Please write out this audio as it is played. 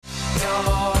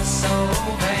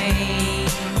vain.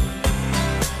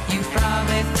 You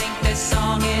probably think this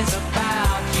song is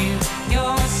about you.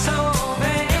 You're so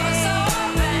vain. You're so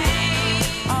vain.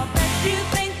 I bet you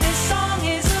think this song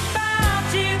is about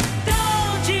you.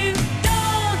 Don't you?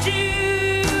 Don't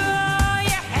you? Oh,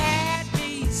 you had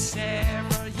me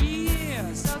several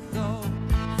years ago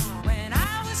when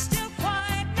I was still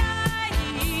quite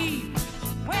naive.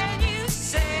 When you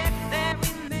said that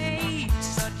we made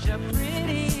such a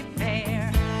pretty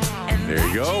pair. And There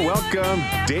you go. Welcome,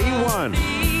 day one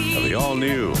of the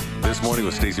all-new This Morning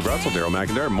with Stacey Brutzel, Daryl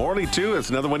McIntyre. Morley, too. That's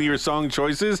another one of your song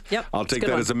choices. Yep, I'll it's a take good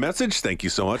that one. as a message. Thank you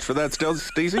so much for that,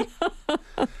 Stacey.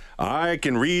 I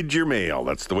can read your mail.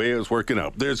 That's the way it was working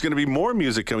out. There's going to be more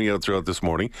music coming out throughout this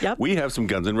morning. Yep. We have some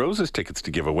Guns N' Roses tickets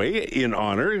to give away in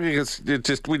honor because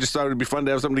we just thought it'd be fun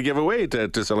to have something to give away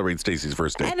to celebrate Stacey's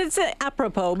first day. And it's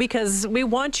apropos because we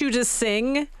want you to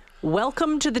sing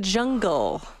Welcome to the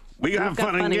Jungle. We have We've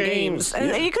got fun and games. And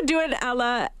Yeah. you could do it a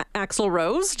la Axl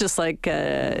Rose, just like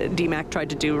D-Mac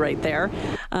tried to do right there.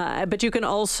 But you can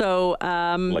also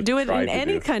do it in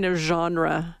any kind of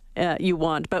genre you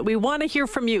want. But we want to hear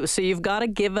from you, so you've got to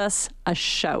give us a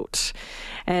shout.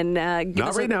 And give Not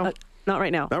us right now. Not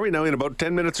right now. Not right now. In about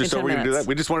 10 minutes or In so, 10 we're going to do minutes. that.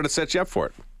 We just wanted to set you up for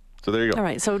it. So there you go. All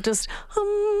right, so just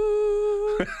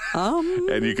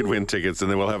And you can win tickets,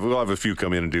 and then we'll have a few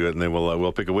come in and do it, and then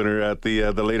we'll pick a winner at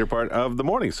the later part of the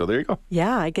morning. So there you go.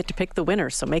 Yeah, I get to pick the winner,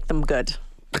 so make them good.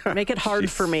 Make it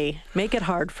hard for me. Make it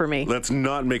hard for me. Let's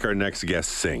not make our next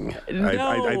guest sing. No.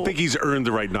 I think he's earned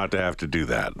the right not to have to do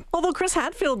that. Although Chris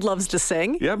Hadfield loves to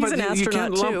sing. Yeah, He's but an you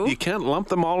astronaut can't too. you can't lump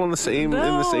them all in the same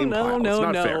pile. It's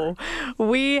not fair.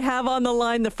 We have on the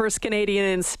line the first Canadian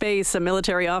in space, a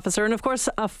military officer, and of course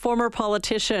a former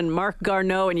politician, Marc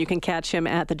Garneau, and you can catch him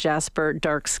at the Jasper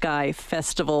Dark Sky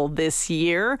Festival this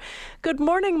year. Good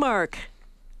morning, Marc.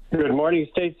 Good morning,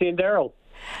 Stacey and Daryl.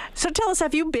 So tell us,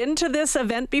 have you been to this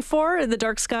event before, the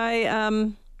Dark Sky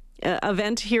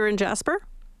event here in Jasper?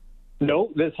 No,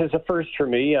 this is a first for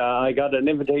me. I got an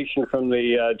invitation from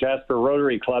the Jasper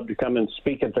Rotary Club to come and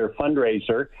speak at their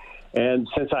fundraiser. And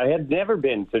since I had never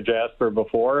been to Jasper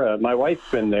before, my wife's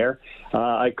been there,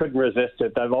 I couldn't resist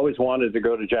it. I've always wanted to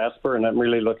go to Jasper, and I'm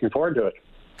really looking forward to it.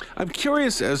 I'm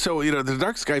curious. So, the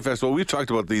Dark Sky Festival, we've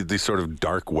talked about the sort of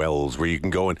dark wells where you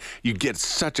can go and you get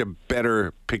such a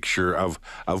better picture of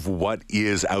what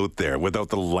is out there without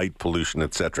the light pollution,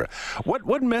 etc.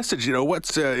 What message,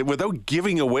 what's without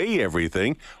giving away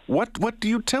everything, what do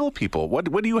you tell people? What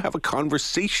do you have a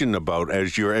conversation about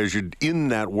as you're in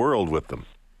that world with them?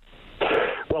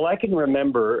 Well, I can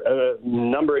remember a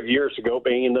number of years ago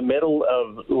being in the middle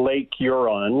of Lake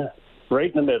Huron, right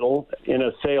in the middle, in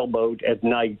a sailboat at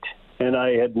night, and I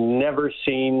had never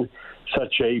seen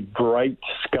such a bright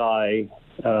sky.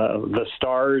 The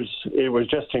stars, it was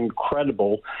just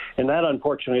incredible. And that,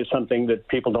 unfortunately, is something that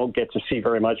people don't get to see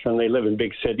very much when they live in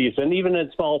big cities and even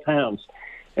in small towns.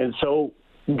 And so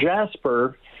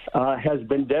Jasper has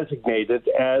been designated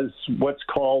as what's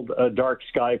called a dark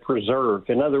sky preserve.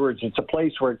 In other words, it's a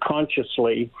place where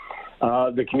consciously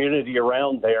the community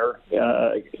around there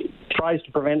tries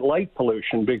to prevent light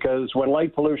pollution, because when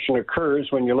light pollution occurs,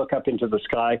 when you look up into the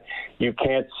sky, you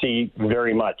can't see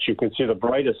very much. You can see the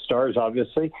brightest stars,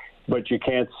 obviously, but you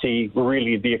can't see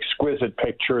really the exquisite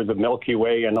picture, the Milky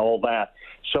Way and all that.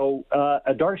 So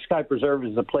a dark sky preserve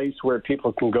is a place where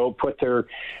people can go put their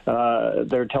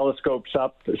telescopes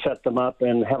up, set them up,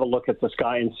 and have a look at the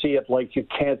sky and see it like you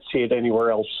can't see it anywhere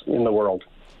else in the world.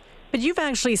 But you've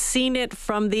actually seen it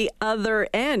from the other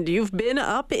end. You've been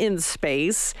up in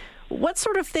space. What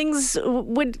sort of things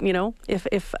would,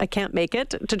 if I can't make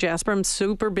it to Jasper, I'm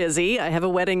super busy. I have a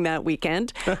wedding that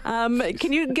weekend.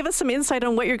 Can you give us some insight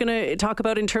on what you're going to talk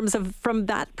about in terms of from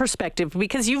that perspective?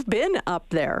 Because you've been up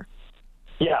there.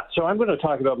 Yeah, so I'm going to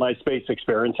talk about my space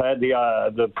experience. I had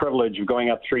the privilege of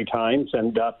going up 3 times,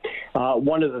 and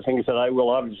one of the things that I will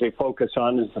obviously focus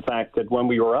on is the fact that when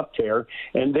we were up there,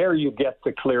 and there you get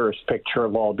the clearest picture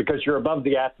of all, because you're above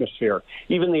the atmosphere.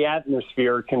 Even the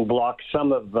atmosphere can block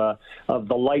some of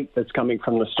the light that's coming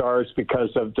from the stars because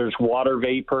there's water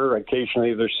vapor,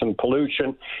 occasionally there's some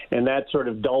pollution, and that sort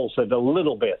of dulls it a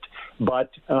little bit. But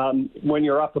when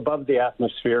you're up above the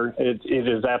atmosphere, it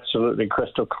is absolutely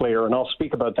crystal clear, and I'll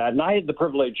speak about that. And I had the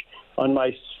privilege on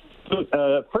my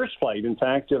first flight, in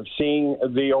fact, of seeing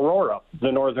the aurora,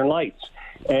 the northern lights.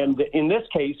 And in this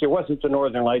case, it wasn't the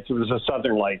northern lights, it was the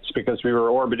southern lights, because we were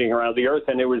orbiting around the Earth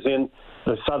and it was in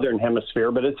the southern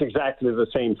hemisphere. But it's exactly the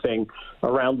same thing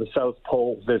around the South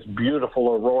Pole, this beautiful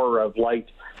aurora of light.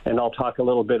 And I'll talk a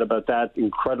little bit about that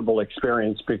incredible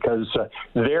experience, because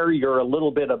there you're a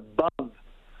little bit above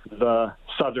the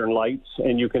southern lights,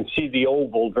 and you can see the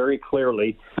oval very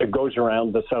clearly that goes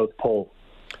around the South Pole.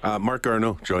 Mark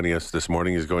Garneau joining us this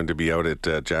morning. Is going to be out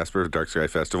at Jasper Dark Sky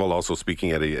Festival, also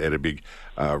speaking at a big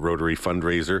Rotary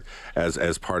fundraiser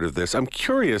as part of this. I'm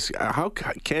curious, how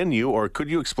can you or could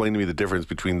you explain to me the difference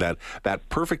between that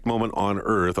perfect moment on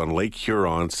Earth on Lake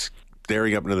Huron,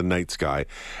 staring up into the night sky,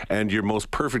 and your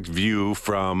most perfect view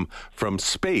from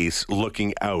space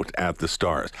looking out at the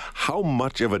stars? How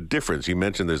much of a difference? You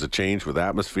mentioned there's a change with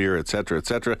atmosphere, et cetera, et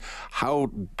cetera. How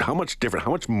much different,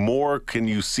 how much more can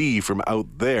you see from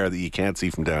out there that you can't see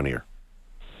from down here?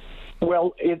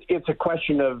 Well, it's a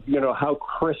question of, how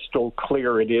crystal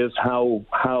clear it is, how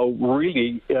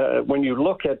really, when you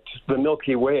look at the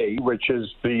Milky Way, which is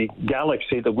the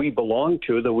galaxy that we belong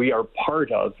to, that we are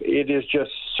part of, it is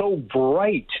just so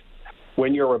bright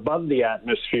when you're above the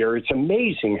atmosphere. It's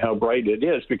amazing how bright it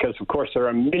is because, of course, there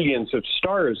are millions of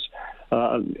stars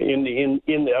in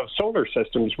solar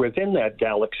systems within that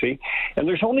galaxy, and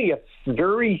there's only a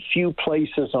very few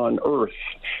places on Earth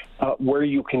where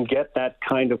you can get that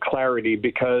kind of clarity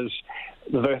because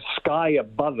the sky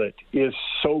above it is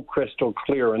so crystal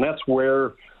clear, and that's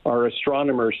where our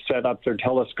astronomers set up their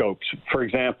telescopes. For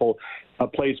example, a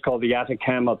place called the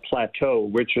Atacama Plateau,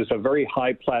 which is a very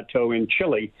high plateau in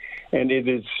Chile, and it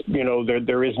is,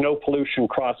 there is no pollution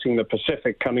crossing the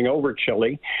Pacific coming over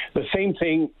Chile. The same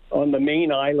thing on the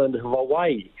main island of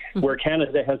Hawaii, where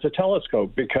Canada has a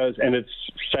telescope and it's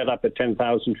set up at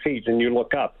 10,000 feet, and you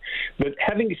look up. But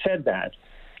having said that,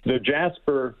 the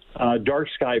Jasper Dark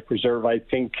Sky Preserve, I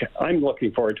think I'm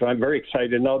looking forward to. I'm very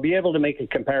excited, and I'll be able to make a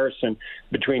comparison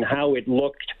between how it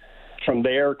looked from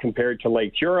there compared to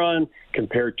Lake Huron,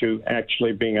 compared to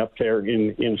actually being up there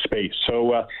in space.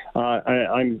 So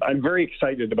I'm very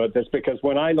excited about this because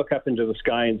when I look up into the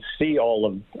sky and see all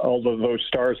of those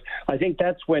stars, I think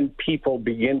that's when people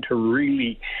begin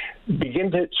to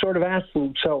sort of ask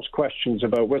themselves questions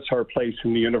about what's our place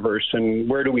in the universe and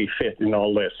where do we fit in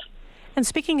all this. And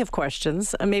speaking of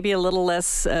questions, maybe a little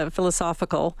less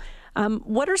philosophical,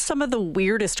 what are some of the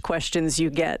weirdest questions you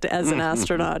get as an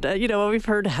astronaut? We've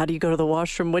heard, how do you go to the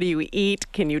washroom? What do you eat?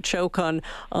 Can you choke on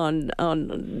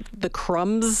the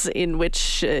crumbs in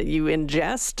which you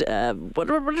ingest? What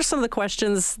are some of the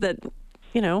questions that,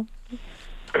 you get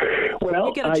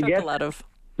a chuckle out of?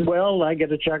 Well, I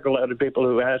get a chuckle out of people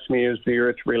who ask me, is the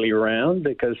Earth really round?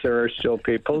 Because there are still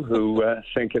people who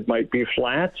think it might be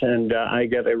flat. And I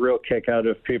get a real kick out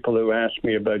of people who ask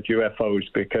me about UFOs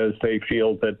because they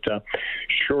feel that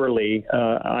surely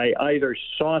I either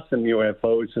saw some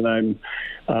UFOs and I'm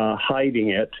hiding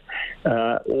it,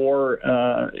 or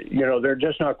they're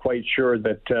just not quite sure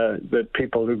that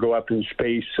people who go up in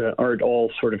space aren't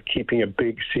all sort of keeping a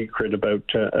big secret about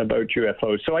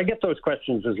UFOs. So I get those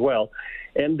questions as well.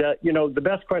 And, the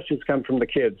best questions come from the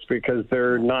kids because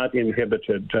they're not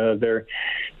inhibited.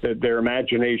 Their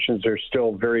imaginations are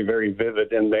still very, very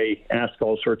vivid, and they ask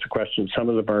all sorts of questions. Some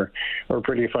of them are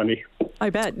pretty funny. I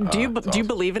bet. Do you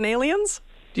believe in aliens?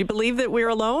 Do you believe that we're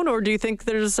alone, or do you think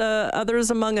there's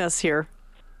others among us here?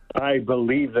 I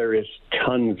believe there is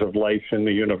tons of life in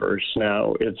the universe.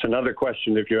 Now, it's another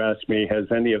question, if you ask me, has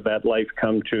any of that life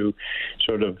come to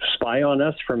sort of spy on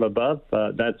us from above?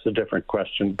 That's a different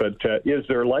question. But is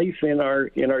there life in our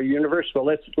universe? Well,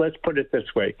 let's put it this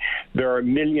way. There are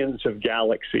millions of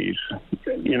galaxies.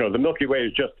 The Milky Way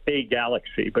is just a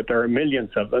galaxy, but there are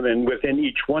millions of them, and within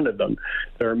each one of them,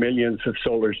 there are millions of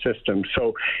solar systems.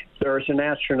 So there's an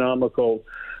astronomical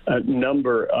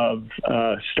number of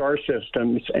star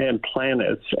systems and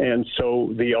planets, and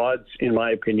so the odds, in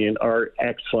my opinion, are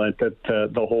excellent that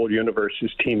the whole universe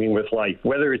is teeming with life.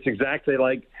 Whether it's exactly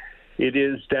like it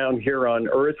is down here on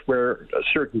Earth, where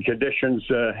certain conditions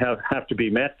have to be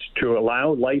met to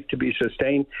allow life to be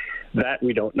sustained, that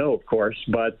we don't know, of course.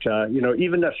 But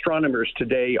even astronomers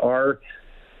today are,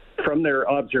 from their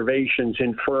observations,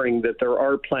 inferring that there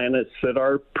are planets that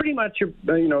are pretty much,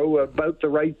 about the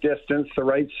right distance, the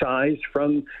right size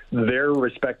from their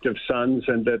respective suns,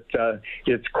 and that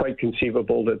it's quite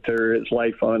conceivable that there is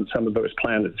life on some of those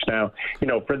planets. Now,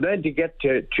 for them to get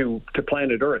to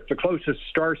planet Earth, the closest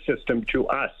star system to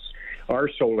us, our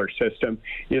solar system,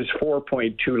 is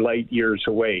 4.2 light years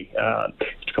away.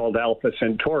 It's called Alpha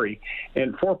Centauri.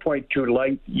 And 4.2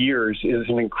 light years is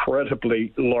an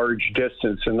incredibly large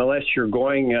distance. And unless you're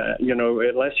going,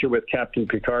 unless you're with Captain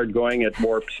Picard going at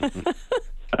warps,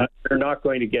 you're not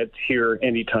going to get here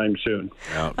anytime soon.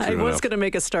 I was going to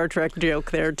make a Star Trek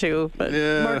joke there, too, but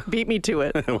yeah. Mark beat me to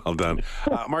it. Well done.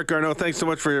 Mark Garneau, thanks so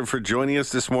much for joining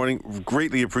us this morning.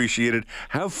 Greatly appreciated.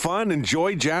 Have fun.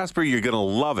 Enjoy Jasper. You're going to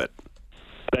love it.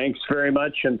 Thanks very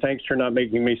much, and thanks for not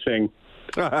making me sing.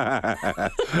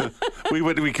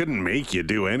 We couldn't make you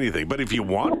do anything, but if you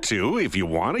want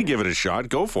to give it a shot,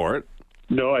 go for it.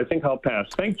 No, I think I'll pass.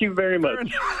 Thank you very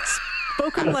much.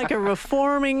 Spoken like a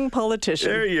reforming politician.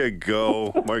 There you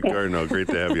go. Mark Garneau, great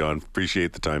to have you on.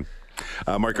 Appreciate the time.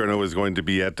 Mark Garneau is going to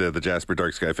be at the Jasper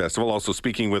Dark Sky Festival, also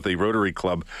speaking with a Rotary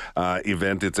Club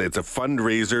event. It's a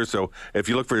fundraiser, so if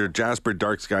you look for Jasper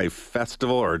Dark Sky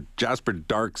Festival or Jasper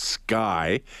Dark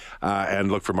Sky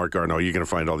and look for Mark Garneau, you're going to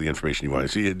find all the information you want.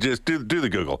 So you just do the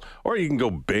Google, or you can go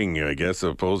Bing, I guess,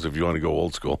 suppose, if you want to go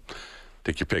old school.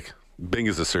 Take your pick. Bing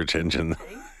is a search engine.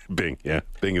 Bing, yeah.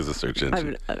 Bing is a search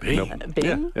engine.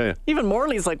 Bing? Yeah. Even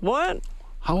Morley's like, what?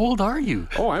 How old are you?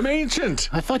 Oh, I'm ancient.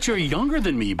 I thought you were younger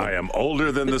than me. But I am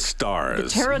older than the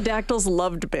stars. Pterodactyls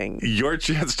loved Bing. Your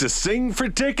chance to sing for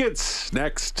tickets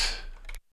next.